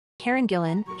Karen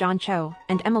Gillan, John Cho,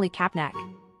 and Emily Kapnek.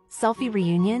 Selfie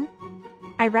reunion?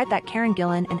 I read that Karen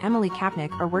Gillan and Emily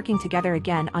Kapnek are working together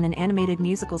again on an animated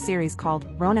musical series called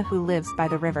Rhona Who Lives by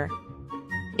the River.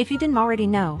 If you didn't already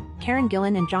know, Karen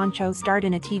Gillan and John Cho starred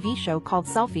in a TV show called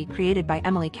Selfie created by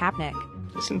Emily Kapnek.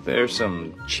 Isn't there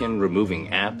some chin-removing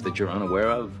app that you're unaware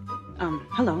of?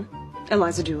 Hello.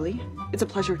 Eliza Dooley. It's a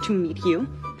pleasure to meet you.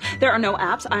 There are no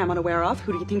apps I am unaware of.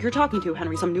 Who do you think you're talking to,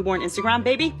 Henry? Some newborn Instagram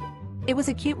baby? It was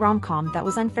a cute rom-com that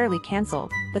was unfairly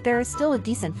cancelled, but there is still a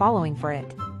decent following for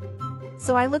it.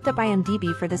 So I looked up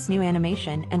IMDb for this new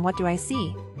animation, and what do I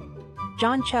see?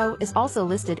 John Cho is also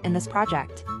listed in this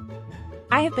project.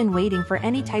 I have been waiting for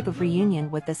any type of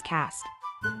reunion with this cast.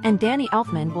 And Danny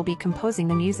Elfman will be composing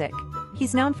the music.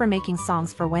 He's known for making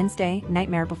songs for Wednesday,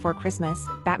 Nightmare Before Christmas,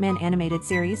 Batman animated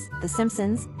series, The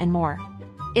Simpsons, and more.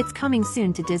 It's coming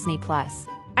soon to Disney+.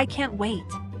 I can't wait.